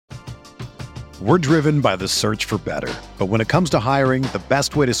We're driven by the search for better. But when it comes to hiring, the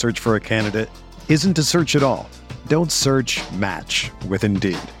best way to search for a candidate isn't to search at all. Don't search, match with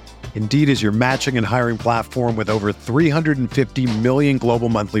Indeed. Indeed is your matching and hiring platform with over 350 million global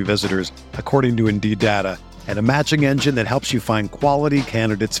monthly visitors, according to Indeed data, and a matching engine that helps you find quality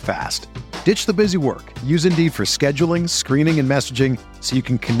candidates fast. Ditch the busy work. Use Indeed for scheduling, screening, and messaging so you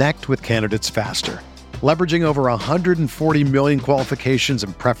can connect with candidates faster. Leveraging over 140 million qualifications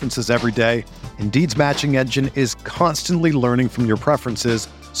and preferences every day, Indeed's matching engine is constantly learning from your preferences,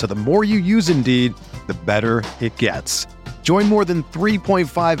 so the more you use Indeed, the better it gets. Join more than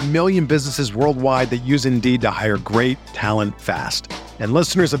 3.5 million businesses worldwide that use Indeed to hire great talent fast. And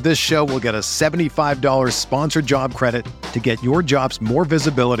listeners of this show will get a $75 sponsored job credit to get your jobs more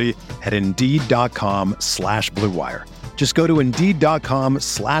visibility at Indeed.com/Blue Wire. Just go to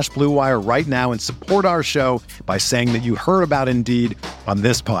Indeed.com/Blue Wire right now and support our show by saying that you heard about Indeed on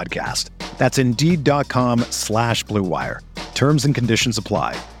this podcast. That's Indeed.com/Blue Wire. Terms and conditions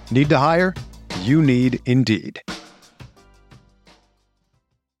apply. Need to hire? You need Indeed.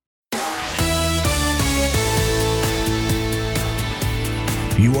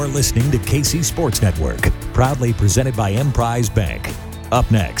 You are listening to KC Sports Network, proudly presented by Emprise Bank. Up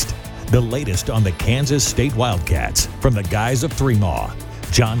next, the latest on the Kansas State Wildcats from the guys of Three Maw,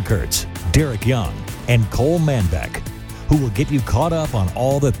 John Kurtz, Derek Young, and Cole Manbeck, who will get you caught up on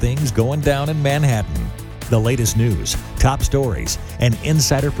all the things going down in Manhattan. The latest news, top stories, and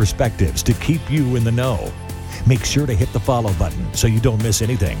insider perspectives to keep you in the know. Make sure to hit the follow button so you don't miss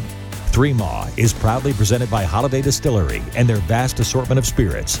anything. Three Maw is proudly presented by Holiday Distillery and their vast assortment of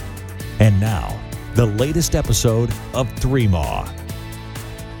spirits. And now, the latest episode of Three Maw.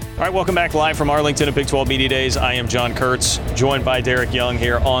 All right, welcome back live from Arlington at Big 12 Media Days. I am John Kurtz, joined by Derek Young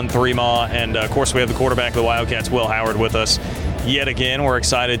here on Three Maw. And, of course, we have the quarterback of the Wildcats, Will Howard, with us yet again. We're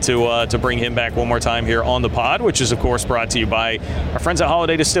excited to bring him back one more time here on the pod, which is, of course, brought to you by our friends at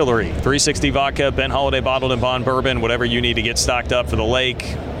Holiday Distillery. 360 Vodka, Ben Holiday Bottled and Bond Bourbon, whatever you need to get stocked up for the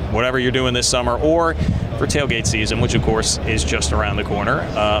lake, whatever you're doing this summer, or for tailgate season, which, of course, is just around the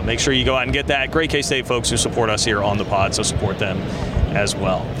corner. Make sure you go out and get that. Great K-State folks who support us here on the pod, so support them as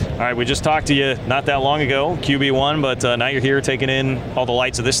well. All right, we just talked to you not that long ago, QB1, but now you're here taking in all the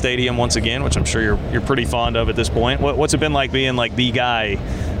lights of this stadium once again, which I'm sure you're pretty fond of at this point. What's it been like being like the guy,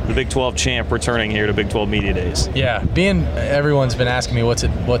 the Big 12 champ, returning here to Big 12 Media Days? Yeah, everyone's been asking me what's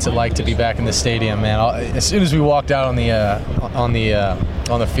it like to be back in the stadium, man. As soon as we walked out on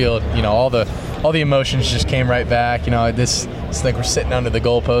the field, you know, all the emotions just came right back. You know, it's like we're sitting under the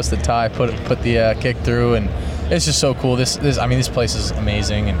goalpost that Ty put the kick through, and it's just so cool. This place is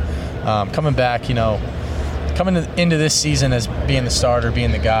amazing, and coming back, you know, coming into this season as being the starter,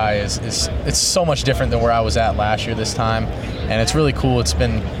 being the guy it's so much different than where I was at last year this time, and it's really cool. It's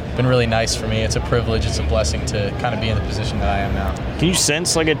been really nice for me. It's a privilege. It's a blessing to kind of be in the position that I am now. Can you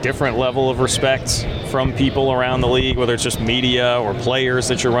sense like a different level of respect from people around the league, whether it's just media or players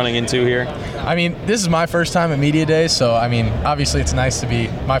that you're running into here? I mean, this is my first time at Media Days, so I mean, obviously it's nice to be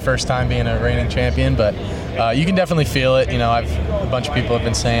my first time being a reigning champion, but you can definitely feel it. You know, a bunch of people have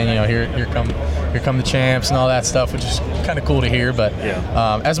been saying, you know, here come the champs and all that stuff, which is kind of cool to hear. But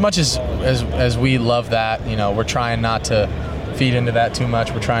as much as we love that, you know, we're trying not to feed into that too much.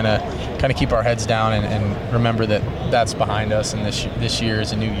 We're trying to kind of keep our heads down and remember that that's behind us, and this year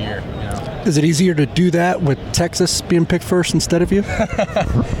is a new year. You know, is it easier to do that with Texas being picked first instead of you?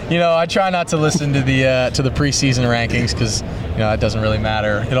 You know, I try not to listen to the preseason rankings because, you know, it doesn't really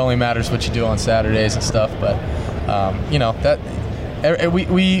matter. It only matters what you do on Saturdays and stuff. But you know, that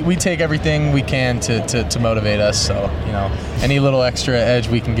we take everything we can to motivate us. So, you know, any little extra edge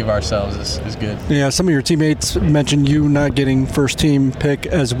we can give ourselves is good. Yeah, some of your teammates mentioned you not getting first team pick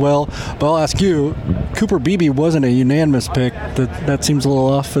as well. But I'll ask you, Cooper Beebe wasn't a unanimous pick. That seems a little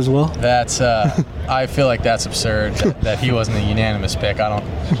off as well. That's I feel like that's absurd that he wasn't a unanimous pick. I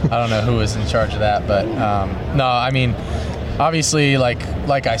don't know who was in charge of that, but no, I mean, obviously, like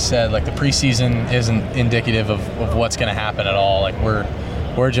I said, like the preseason isn't indicative of what's going to happen at all. Like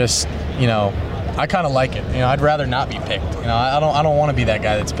we're just, you know, I kind of like it. You know, I'd rather not be picked. You know, I don't want to be that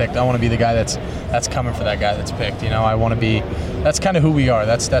guy that's picked. I want to be the guy that's coming for that guy that's picked. You know, I want to be. That's kind of who we are.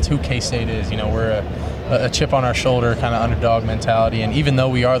 That's who K-State is. You know, we're a chip on our shoulder, kind of underdog mentality. And even though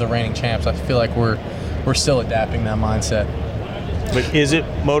we are the reigning champs, I feel like we're still adapting that mindset. But is it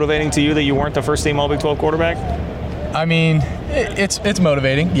motivating to you that you weren't the first team All Big 12 quarterback? I mean, it's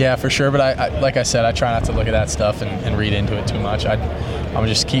motivating, yeah, for sure. But I like I said, I try not to look at that stuff and read into it too much. I'm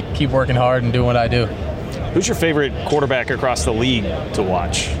just keep working hard and doing what I do. Who's your favorite quarterback across the league to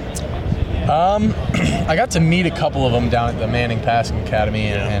watch? I got to meet a couple of them down at the Manning Passing Academy,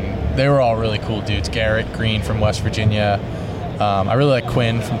 and they were all really cool dudes. Garrett Green from West Virginia. I really like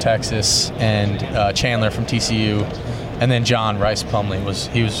Quinn from Texas, and Chandler from TCU, and then John Rice Plumley was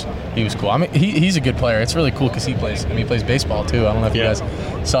cool. I mean, he's a good player. It's really cool because he plays baseball too. I don't know if you guys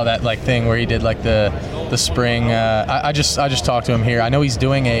saw that thing where he did the spring. I just talked to him here. I know he's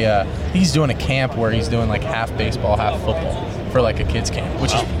doing a camp where he's doing half baseball, half football for a kids camp,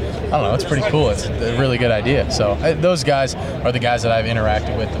 which is, I don't know, it's pretty cool. It's a really good idea. So those guys are the guys that I've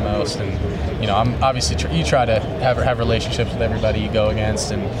interacted with the most, and I'm obviously you try to have relationships with everybody you go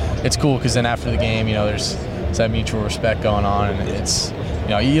against, and it's cool because then after the game, there's that mutual respect going on, and it's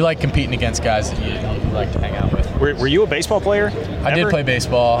you like competing against guys that you like to hang out with. Were you a baseball player? I did play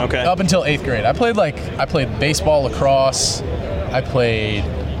baseball. Okay. Up until 8th grade, I played baseball, lacrosse.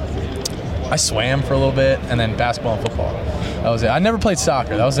 I swam for a little bit, and then basketball and football. That was it. I never played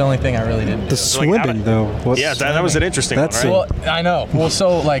soccer. That was the only thing I really didn't do. The swimming, though. That was an interesting one, right? Well, I know. Well,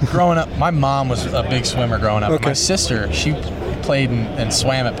 so, growing up, my mom was a big swimmer growing up. Okay. My sister, she played and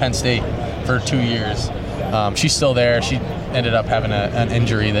swam at Penn State for 2 years. She's still there. She ended up having an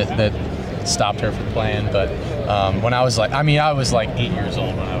injury that stopped her from playing. But when I was I was 8 years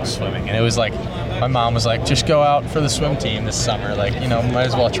old when I was swimming. And it was my mom was just go out for the swim team this summer. Might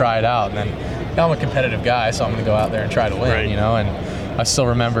as well try it out. And then, I'm a competitive guy, so I'm going to go out there and try to win, right. And I still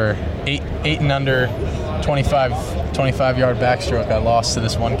remember 8 and under, 25-yard backstroke. I lost to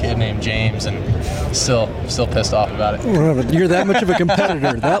this one kid named James, and still pissed off about it. You're that much of a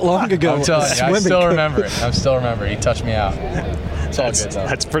competitor that long ago. I'm telling you, I still remember it. He touched me out. It's all good, though.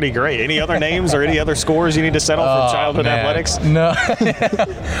 That's pretty great. Any other names or any other scores you need to settle from childhood athletics? No.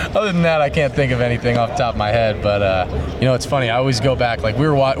 Other than that, I can't think of anything off the top of my head. But it's funny. I always go back.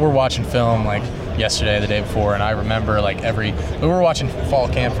 We're watching film yesterday, the day before, and I remember we were watching fall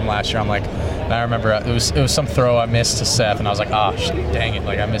camp from last year. And I remember it was some throw I missed to Seth, and I was dang it,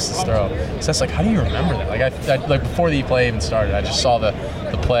 I missed this throw. Seth's how do you remember that? I before the play even started, I just saw the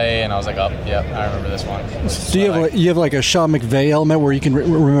play, and I was oh, yeah, I remember this one. So you have a Sean McVay element where you can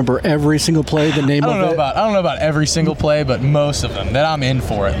remember every single play, the name of it? I don't know about every single play, but most of them that I'm in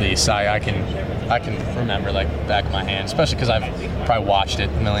for, at least, I can remember back of my hand, especially because I've probably watched it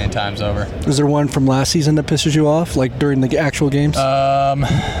a million times over. Is there one from last season that pisses you off, during the actual games?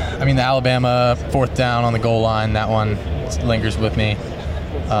 The Alabama 4th down on the goal line, that one lingers with me.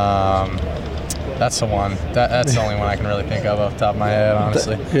 That's the one. That's the only one I can really think of off the top of my head,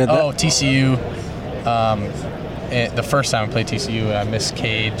 honestly. TCU. The first time I played TCU, I missed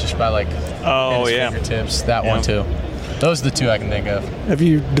Cade just by fingertips. That one too. Those are the two I can think of. Have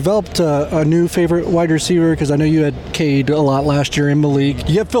you developed a new favorite wide receiver? Because I know you had Cade a lot last year in Malik.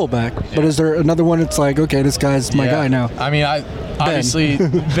 You have Phil back, but is there another one that's okay, this guy's my guy now? Obviously,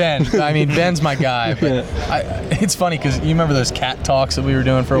 Ben. Ben's my guy. But it's funny because you remember those cat talks that we were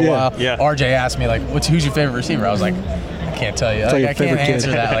doing for a while? Yeah. RJ asked me, who's your favorite receiver? I was I can't tell you. I can't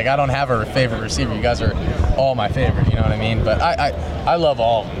answer that. I don't have a favorite receiver. You guys are all my favorite, you know what I mean? But I love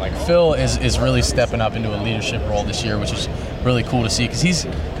all of them. Phil is really stepping up into a leadership role this year, which is really cool to see because he's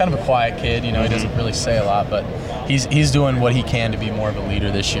kind of a quiet kid. He doesn't really say a lot, but he's doing what he can to be more of a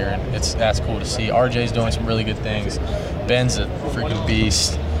leader this year, and that's cool to see. RJ's doing some really good things. Ben's a freaking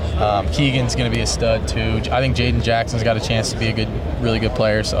beast. Keegan's going to be a stud too. I think Jaden Jackson's got a chance to be a really good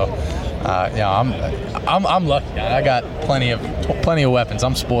player. So, I'm lucky. I got plenty of weapons.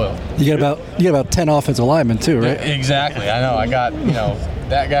 I'm spoiled. You got about 10 offensive linemen too, right? Yeah, exactly. I know. I got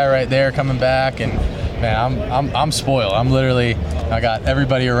that guy right there coming back, and man, I'm spoiled. I got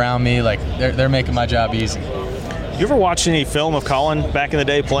everybody around me. They're making my job easy. You ever watched any film of Colin back in the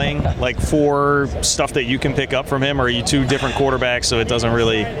day playing, for stuff that you can pick up from him, or are you two different quarterbacks, so it doesn't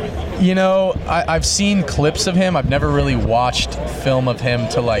really... I've seen clips of him. I've never really watched film of him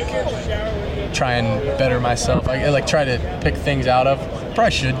to, try and better myself. I try to pick things out of. Probably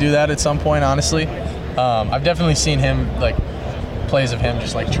should do that at some point, honestly. I've definitely seen him, plays of him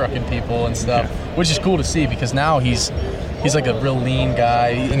just, trucking people and stuff, which is cool to see because now he's a real lean guy,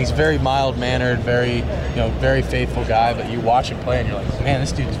 and he's very mild-mannered, very faithful guy. But you watch him play, and you're man,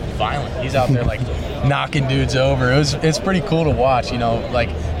 this dude's violent. He's out there knocking dudes over. It's pretty cool to watch,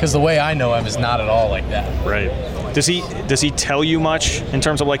 because the way I know him is not at all like that. Right. Does he tell you much in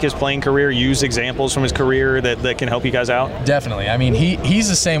terms of his playing career? Use examples from his career that can help you guys out? Definitely. He's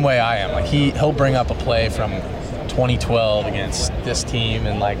the same way I am. He'll bring up a play from 2012 against this team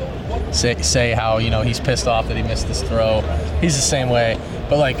and say how he's pissed off that he missed this throw. He's the same way,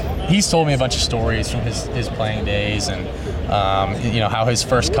 but he's told me a bunch of stories from his playing days, and How his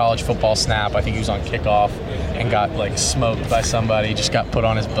first college football snap, I think he was on kickoff and got like smoked by somebody, just got put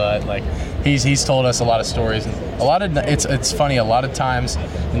on his butt. Like he's told us a lot of stories, and it's funny. A lot of times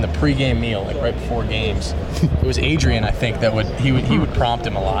in the pregame meal, like right before games, it was Adrian, I think, that he would prompt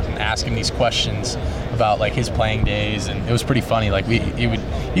him a lot and ask him these questions about like his playing days, and it was pretty funny. Like you'd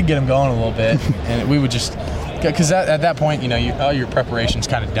get him going a little bit, and we would just, because at that point, all your preparation's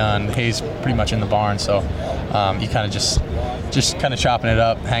kind of done. The hay's pretty much in the barn, so you kind of just kind of chopping it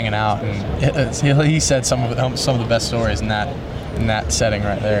up, hanging out, and he said some of the best stories in that setting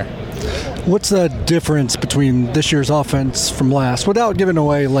right there. What's the difference between this year's offense from last, without giving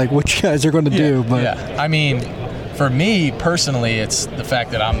away like what you guys are going to do? But yeah, I mean, for me personally, it's the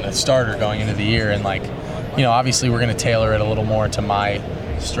fact that I'm the starter going into the year, and like, obviously we're going to tailor it a little more to my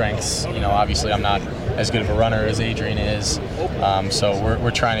strengths. Obviously I'm not as good of a runner as Adrian is, so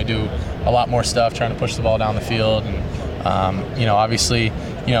we're trying to do a lot more stuff, trying to push the ball down the field, and obviously,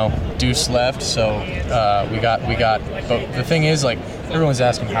 Deuce left, so we got. But the thing is, like, everyone's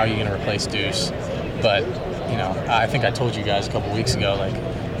asking how are you going to replace Deuce, but I think I told you guys a couple weeks ago, like,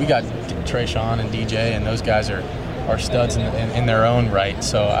 we got Trayshawn and DJ, and those guys are studs in their own right.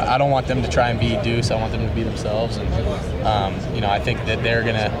 So I don't want them to try and beat Deuce. I want them to be themselves, and I think that they're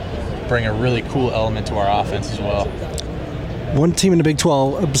going to bring a really cool element to our offense as well. One team in the Big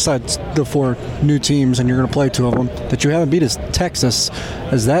 12, besides the 4 new teams, and you're going to play 2 of them, that you haven't beat is Texas.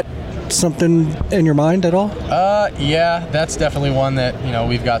 Is that something in your mind at all? Yeah, that's definitely one that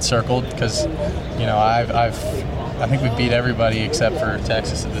we've got circled, because I think we've beat everybody except for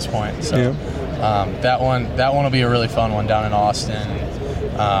Texas at this point. So yeah. That one will be a really fun one down in Austin.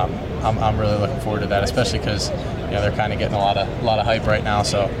 I'm really looking forward to that, especially because they're kind of getting a lot of hype right now.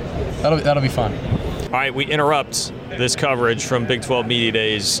 So that'll be fun. All right, we interrupt this coverage from Big 12 Media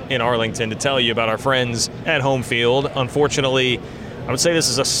Days in Arlington to tell you about our friends at Home Field. Unfortunately, I would say this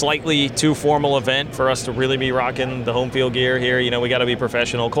is a slightly too formal event for us to really be rocking the Home Field gear here. We got to be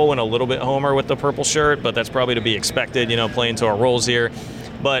professional. Cole went a little bit homer with the purple shirt, but that's probably to be expected, playing to our roles here.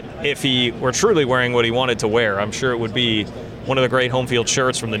 But if he were truly wearing what he wanted to wear, I'm sure it would be one of the great Home Field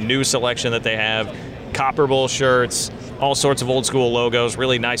shirts from the new selection that they have. Copper Bowl shirts, all sorts of old school logos,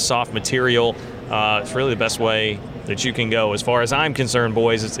 really nice soft material. It's really the best way that you can go. As far as I'm concerned,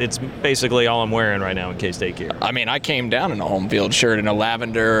 boys, it's basically all I'm wearing right now in K-State gear. I mean, I came down in a Home Field shirt and a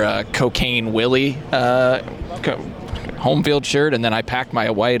lavender Cocaine Willie Home Field shirt, and then I packed my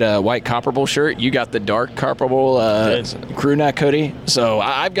white Copper Bowl shirt. You got the dark Copper Bowl crew neck hoodie. So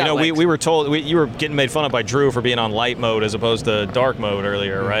I've got. We were told you were getting made fun of by Drew for being on light mode as opposed to dark mode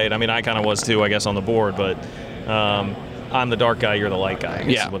earlier, right? I mean, I kind of was too, I guess, on the board, but. I'm the dark guy, you're the light guy.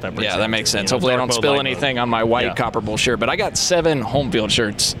 Yeah, that makes sense. Hopefully I don't spill anything on my white Copper Bowl shirt. But I got 7 Home Field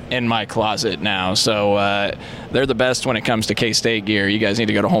shirts in my closet now. So they're the best when it comes to K-State gear. You guys need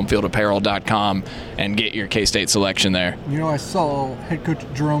to go to homefieldapparel.com and get your K-State selection there. I saw head coach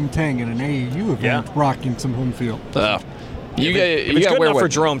Jerome Tang at an AAU event rocking some Home Field. You got to wear for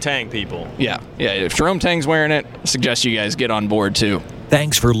Jerome Tang, people. Yeah. If Jerome Tang's wearing it, I suggest you guys get on board too.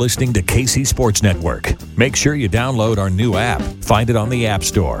 Thanks for listening to KC Sports Network. Make sure you download our new app. Find it on the App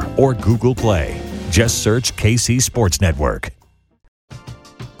Store or Google Play. Just search KC Sports Network.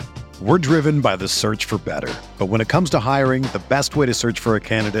 We're driven by the search for better. But when it comes to hiring, the best way to search for a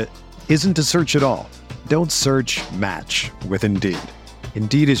candidate isn't to search at all. Don't search, match with Indeed.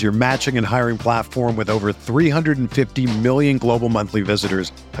 Indeed is your matching and hiring platform with over 350 million global monthly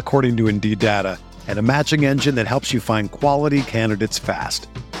visitors, according to Indeed data, and a matching engine that helps you find quality candidates fast.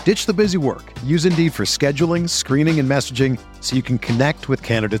 Ditch the busy work. Use Indeed for scheduling, screening, and messaging so you can connect with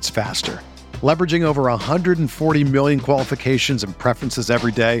candidates faster. Leveraging over 140 million qualifications and preferences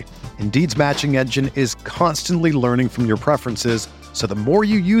every day, Indeed's matching engine is constantly learning from your preferences, so the more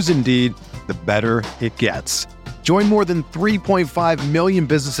you use Indeed, the better it gets. Join more than 3.5 million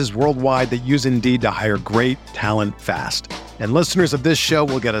businesses worldwide that use Indeed to hire great talent fast. And listeners of this show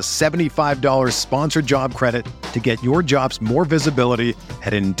will get a $75 sponsored job credit to get your jobs more visibility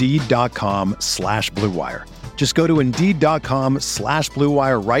at Indeed.com/Blue Wire. Just go to Indeed.com/Blue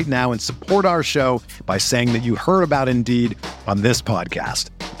Wire right now and support our show by saying that you heard about Indeed on this podcast.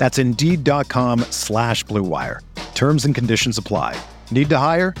 That's Indeed.com/Blue Wire. Terms and conditions apply. Need to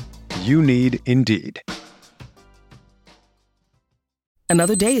hire? You need Indeed.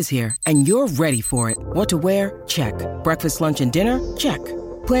 Another day is here, and you're ready for it. What to wear? Check. Breakfast, lunch, and dinner? Check.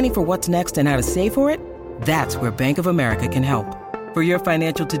 Planning for what's next and how to save for it? That's where Bank of America can help. For your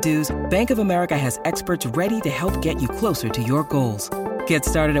financial to-dos, Bank of America has experts ready to help get you closer to your goals. Get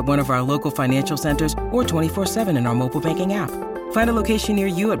started at one of our local financial centers or 24/7 in our mobile banking app. Find a location near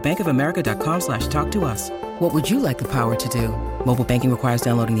you at bankofamerica.com/talktous. What would you like the power to do? Mobile banking requires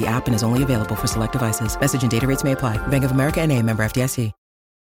downloading the app and is only available for select devices. Message and data rates may apply. Bank of America N.A., member FDIC.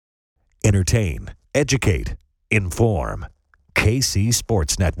 Entertain, educate, inform. KC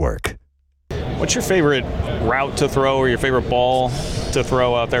Sports Network. What's your favorite route to throw or your favorite ball to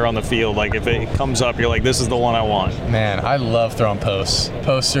throw out there on the field? Like if it comes up, you're like, this is the one I want. Man, I love throwing posts.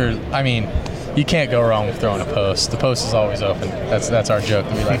 Posts are, I mean, you can't go wrong with throwing a post. The post is always open. That's our joke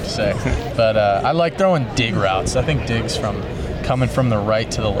that we like to say. But I like throwing dig routes. I think digs coming from the right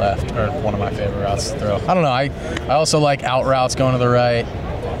to the left are one of my favorite routes to throw. I don't know. I also like out routes going to the right,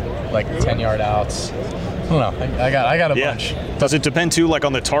 like 10-yard outs. I don't know. I got a bunch. Does it depend too, like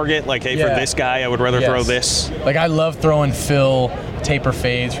on the target? Like, hey, for this guy, I would rather throw this. Like I love throwing Phil taper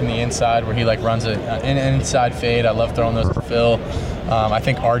fades from the inside, where he like runs an inside fade. I love throwing those to Phil. I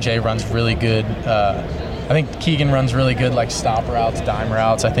think RJ runs really good. I think Keegan runs really good, like stop routes, dime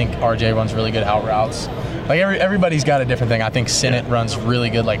routes. I think RJ runs really good out routes. Like everybody's got a different thing. I think Sinnott runs really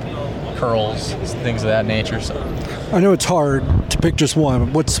good, like curls, things of that nature. So. I know it's hard to pick just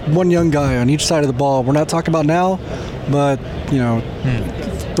one. What's one young guy on each side of the ball? We're not talking about now, but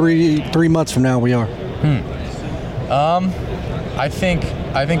 3 months from now we are. I think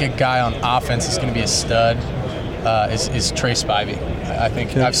a guy on offense is going to be a stud. Is Trey Spivey. I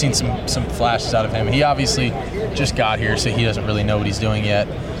think I've seen some flashes out of him. He obviously just got here, so he doesn't really know what he's doing yet.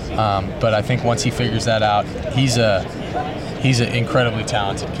 But I think once he figures that out, he's an incredibly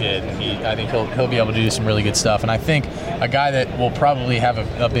talented kid. And I think he'll be able to do some really good stuff. And I think a guy that will probably have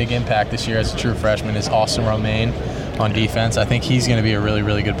a big impact this year as a true freshman is Austin Romaine on defense. I think he's going to be a really,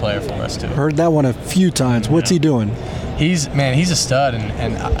 really good player for us too. Heard that one a few times. What's he doing? He's a stud,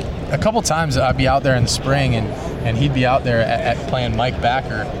 and a couple times I'd be out there in the spring, and he'd be out there at playing Mike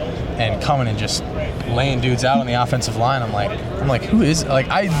Backer and coming and just laying dudes out on the offensive line. I'm like, who is? Like,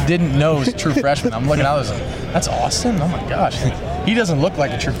 I didn't know he was a true freshman. I'm looking out, I was like, that's Austin. Oh my gosh, he doesn't look like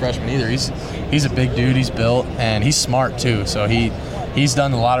a true freshman either. He's a big dude. He's built, and he's smart too. So he's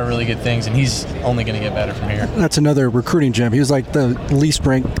done a lot of really good things, and he's only going to get better from here. That's another recruiting gem. He was like the least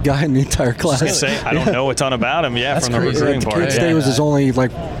ranked guy in the entire class. I was going to say, I don't know a ton about him. Yeah, that's from the crazy. recruiting part. Kent State was his only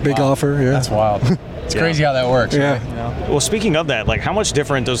big offer. Yeah, that's wild. It's crazy how that works. Yeah. Right? Well, speaking of that, like how much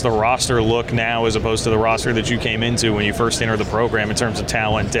different does the roster look now as opposed to the roster that you came into when you first entered the program in terms of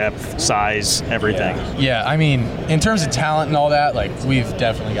talent, depth, size, everything? Yeah, I mean, in terms of talent and all that, like we've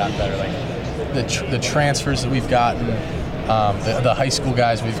definitely gotten better. Like the transfers that we've gotten, the high school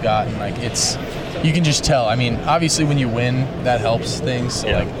guys we've gotten, like you can just tell. I mean, obviously when you win, that helps things. So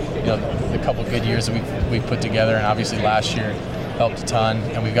the couple good years that we've put together, and obviously last year helped a ton,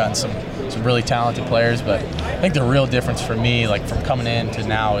 and we've gotten some really talented players. But I think the real difference for me, like from coming in to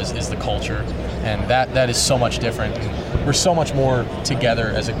now, is the culture, and that is so much different. And we're so much more together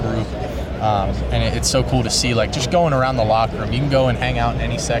as a group, and it's so cool to see. Like just going around the locker room, you can go and hang out in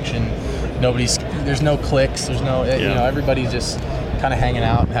any section. There's no cliques. There's no, everybody's just kind of hanging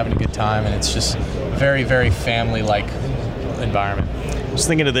out and having a good time, and it's just very, very family-like environment. I was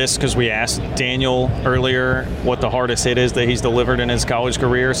thinking of this because we asked Daniel earlier what the hardest hit is that he's delivered in his college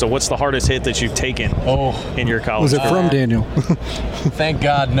career. So what's the hardest hit that you've taken in your college career? Was it from Daniel? Thank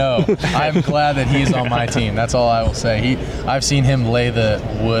God, no. I'm glad that he's on my team. That's all I will say. I've seen him lay the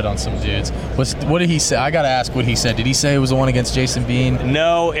wood on some dudes. What did he say? I got to ask what he said. Did he say it was the one against Jason Bean?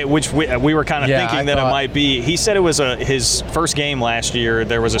 No, which we were kind of thinking that it might be. He said it was his first game last year.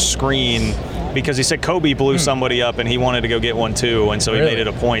 There was a screen because he said Kobe blew somebody up and he wanted to go get one too, and so he made it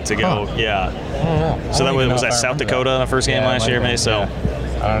a point to go. Yeah. I don't know. So that was that South Dakota the first game last year, maybe. So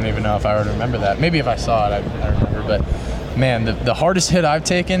I don't even know if I would remember that. Maybe if I saw it, I remember. But man, the hardest hit I've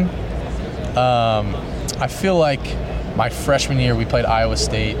taken, I feel like my freshman year we played Iowa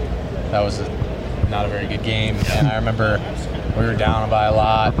State. That was not a very good game, and I remember we were down by a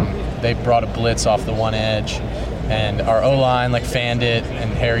lot, and they brought a blitz off the one edge, and our O-line fanned it,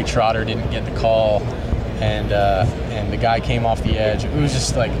 and Harry Trotter didn't get the call, and the guy came off the edge. It was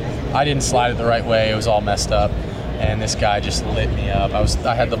just like I didn't slide it the right way. It was all messed up, and this guy just lit me up.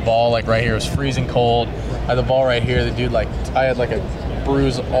 I had the ball right here. It was freezing cold. I had the ball right here. The dude I had a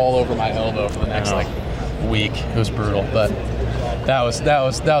bruise all over my elbow for the next week. It was brutal, but that was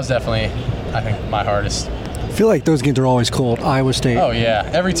definitely, I think, my hardest. I feel like those games are always cold. Iowa State. Oh yeah,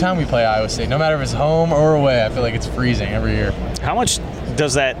 every time we play Iowa State, no matter if it's home or away, I feel like it's freezing every year. How much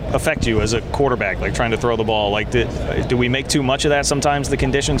does that affect you as a quarterback, trying to throw the ball? Do we make too much of that sometimes, the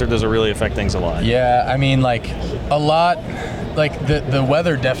conditions, or does it really affect things a lot? Yeah, I mean, a lot. The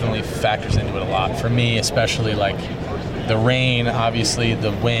weather definitely factors into it a lot. For me, especially the rain, obviously,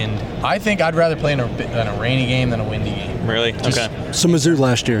 the wind. I think I'd rather play in a rainy game than a windy game. Really? Okay. So Mizzou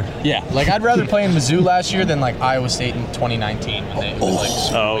last year. Yeah, like I'd rather play in Mizzou last year than like Iowa State in 2019. When it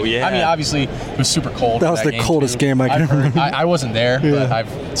was like yeah. I mean, obviously it was super cold. That was the coldest game I can remember. I wasn't there, but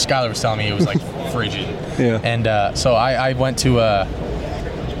Skylar was telling me it was like frigid. Yeah. And so I went to.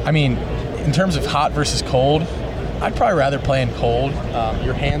 I mean, in terms of hot versus cold, I'd probably rather play in cold.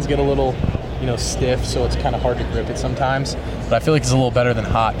 Your hands get a little, stiff, so it's kind of hard to grip it sometimes. But I feel like it's a little better than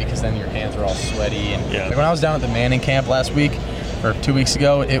hot because then your hands are all sweaty. And like when I was down at the Manning camp last week or 2 weeks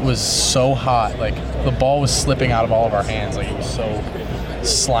ago, it was so hot. Like the ball was slipping out of all of our hands. Like it was so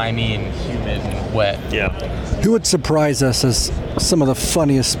slimy and humid and wet. Yeah. Who would surprise us as some of the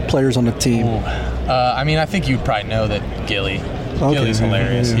funniest players on the team? I mean, I think you'd probably know that Gilly. Okay. Gilly's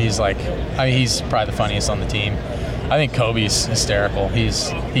hilarious. Yeah. He's probably the funniest on the team. I think Kobe's hysterical.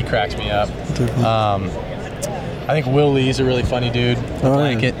 He cracks me up. I think Will Lee's a really funny dude.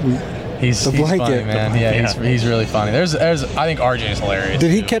 Blanket. He's funny, man. Yeah, he's really funny. There's I think RJ's hilarious.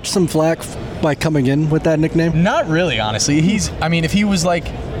 Did he catch some flack by coming in with that nickname? Not really, honestly. If he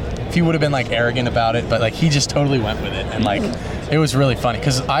would have been like arrogant about it, but like he just totally went with it, and like it was really funny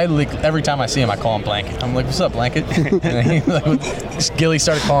because every time I see him, I call him Blanket. I'm like, "What's up, Blanket?" And then Gilly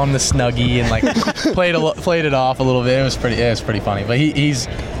started calling him the Snuggie and like played it off a little bit. It was pretty funny. But he's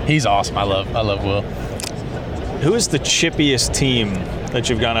awesome. I love Will. Who is the chippiest team that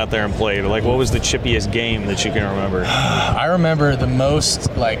you've gone out there and played? Like, what was the chippiest game that you can remember? I remember the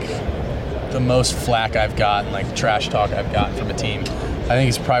most flack I've gotten, like trash talk I've gotten from a team. I think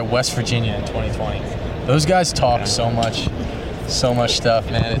it's probably West Virginia in 2020. Those guys talk so much stuff,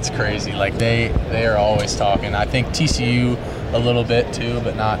 man. It's crazy. Like they are always talking. I think TCU a little bit too,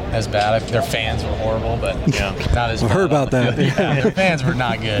 but not as bad. Their fans were horrible, but not as bad. I've heard about that. Yeah, their fans were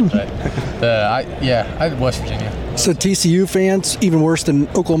not good, but I had West Virginia. So TCU fans even worse than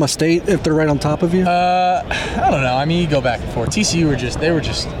Oklahoma State if they're right on top of you? I don't know. I mean, you go back and forth. TCU were just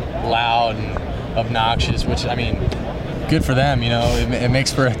loud and obnoxious, which I mean, good for them. It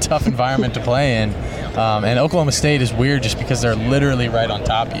makes for a tough environment to play in. And Oklahoma State is weird just because they're literally right on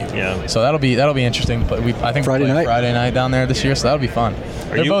top of you. Yeah. So that'll be interesting. But I think Friday night down there this year, so that'll be fun.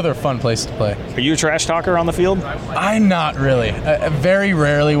 Both are fun places to play. Are you a trash talker on the field? I'm not really. Very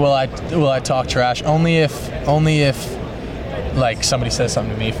rarely will I talk trash. Only if like somebody says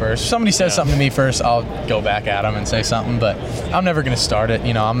something to me first. If somebody says something to me first, I'll go back at them and say something. But I'm never gonna start it.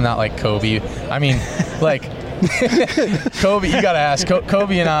 I'm not like Kobe. I mean, like. Kobe, you gotta ask.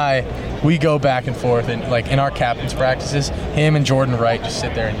 Kobe and I, we go back and forth, and like in our captain's practices, him and Jordan Wright just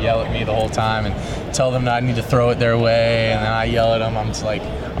sit there and yell at me the whole time and tell them I need to throw it their way, and then I yell at them. I'm just like,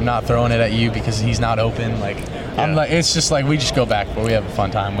 I'm not throwing it at you because he's not open. Like, I'm like, it's just like we just go back, but we have a fun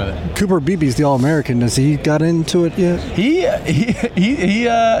time with it. Cooper Beebe's the All-American. Has he got into it yet? He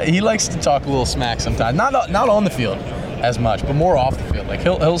likes to talk a little smack sometimes. Not on the field as much, but more off the field. Like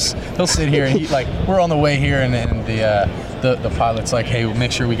he'll sit here and we're on the way here, and the pilot's like, hey,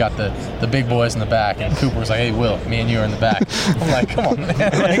 make sure we got the big boys in the back, and Cooper's like, hey, Will, me and you are in the back. I'm like, come on,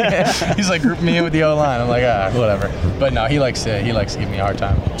 man. He's like grouping me in with the O-line. I'm like, whatever. But no, he likes to give me a hard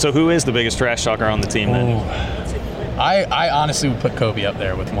time. So who is the biggest trash talker on the team then? I honestly would put Kobe up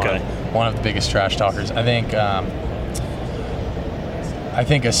there with one of the biggest trash talkers. I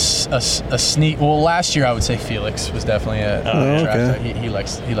think a sneak. Well, last year I would say Felix was definitely a trash talker. He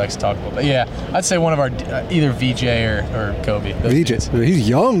likes to talk about. But yeah, I'd say one of our either VJ or Kobe. VJ, he's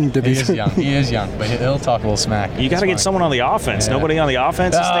young. He is young, but he'll talk a little smack. You got to get someone on the offense. Yeah. Nobody on the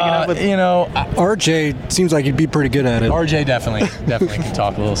offense is sticking up with. RJ seems like he'd be pretty good at it. RJ definitely can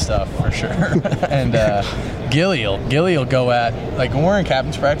talk a little stuff for sure. And Gilly will go at, like when we're in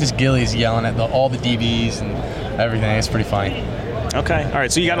captain's practice, Gilly's yelling at all the DBs and everything. It's pretty funny. Okay. All right.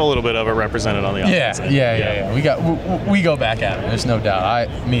 So you got a little bit of it represented on the offense. Yeah. We go back at it. There's no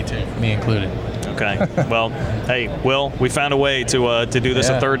doubt. Me too. Me included. Okay. Well, hey, Will, we found a way to do this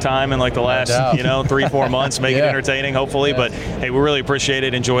a third time in like the last 3-4 months. Make it entertaining, hopefully. Yeah. But hey, we really appreciate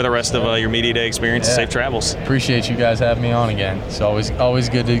it. Enjoy the rest of your media day experience. Safe travels. Appreciate you guys having me on again. It's always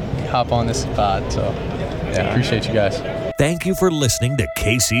good to hop on this pod. So appreciate you guys. Thank you for listening to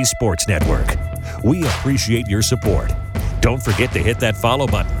KC Sports Network. We appreciate your support. Don't forget to hit that follow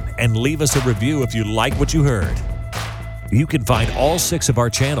button and leave us a review if you like what you heard. You can find all 6 of our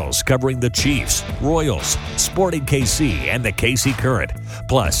channels covering the Chiefs, Royals, Sporting KC, and the KC Current,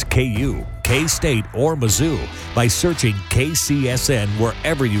 plus KU, K-State, or Mizzou by searching KCSN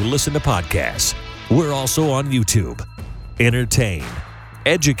wherever you listen to podcasts. We're also on YouTube. Entertain,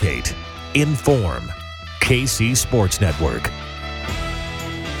 educate, inform. KC Sports Network.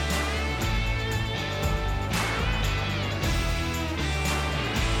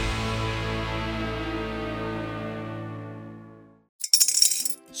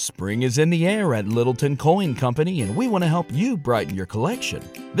 Spring is in the air at Littleton Coin Company, and we want to help you brighten your collection.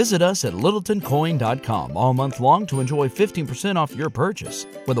 Visit us at littletoncoin.com all month long to enjoy 15% off your purchase.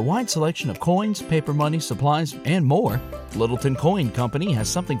 With a wide selection of coins, paper money, supplies, and more, Littleton Coin Company has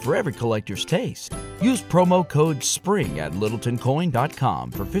something for every collector's taste. Use promo code SPRING at littletoncoin.com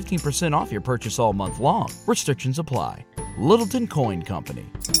for 15% off your purchase all month long. Restrictions apply. Littleton Coin Company.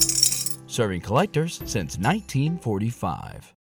 Serving collectors since 1945.